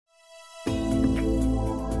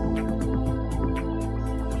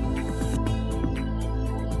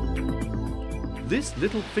This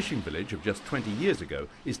little fishing village of just 20 years ago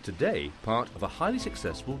is today part of a highly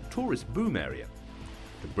successful tourist boom area.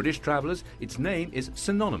 To British travellers, its name is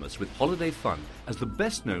synonymous with holiday fun as the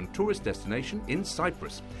best-known tourist destination in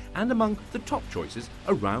Cyprus and among the top choices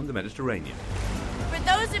around the Mediterranean. For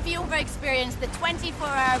those of you who've experienced the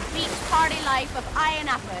 24-hour beach party life of Ayia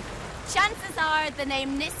Napa, chances are the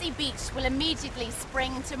name Nissi Beach will immediately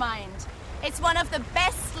spring to mind. It's one of the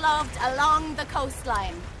best loved along the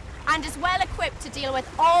coastline and is well equipped to deal with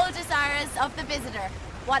all desires of the visitor,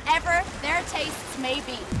 whatever their tastes may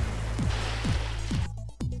be.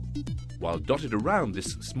 While dotted around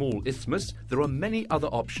this small isthmus, there are many other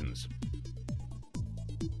options.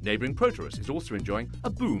 Neighbouring Proterus is also enjoying a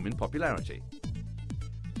boom in popularity.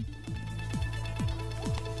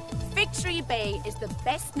 Victory Bay is the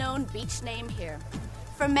best-known beach name here.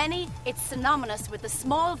 For many, it's synonymous with the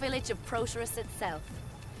small village of Proterus itself.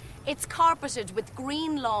 It's carpeted with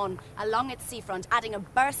green lawn along its seafront, adding a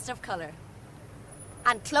burst of colour.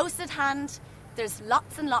 And close at hand, there's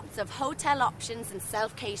lots and lots of hotel options and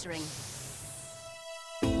self-catering.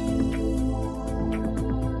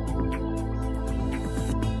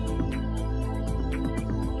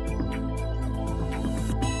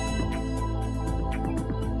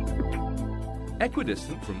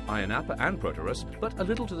 Equidistant from Ayia Napa and Proterus, but a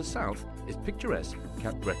little to the south, is picturesque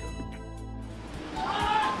Cap Greco.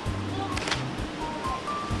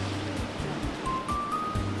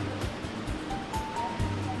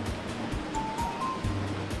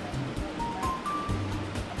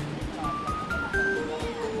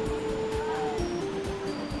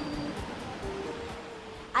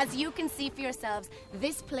 As you can see for yourselves,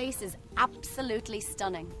 this place is absolutely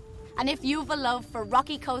stunning. And if you've a love for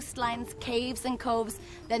rocky coastlines, caves and coves,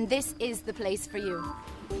 then this is the place for you.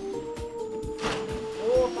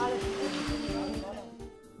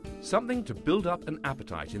 Something to build up an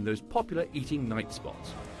appetite in those popular eating night spots.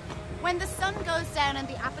 When the sun goes down and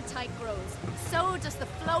the appetite grows, so does the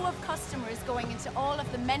flow of customers going into all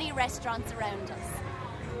of the many restaurants around us.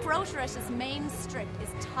 Proterus' main strip is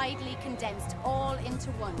tidally condensed all into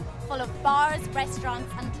one, full of bars,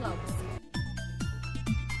 restaurants and clubs.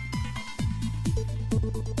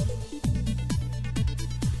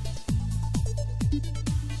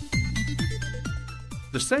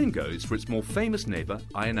 The same goes for its more famous neighbour,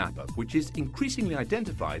 Ayia Napa, which is increasingly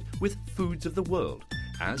identified with foods of the world,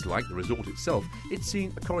 as, like the resort itself, it's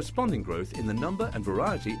seen a corresponding growth in the number and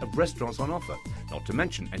variety of restaurants on offer, not to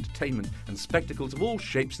mention entertainment and spectacles of all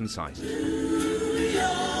shapes and sizes. New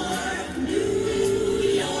York, New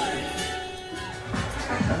York.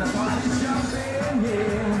 And the party's jumping,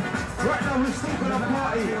 yeah. Right now we're still gonna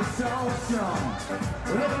party, so strong.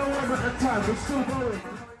 We're not gonna worry about the time, we're still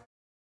going.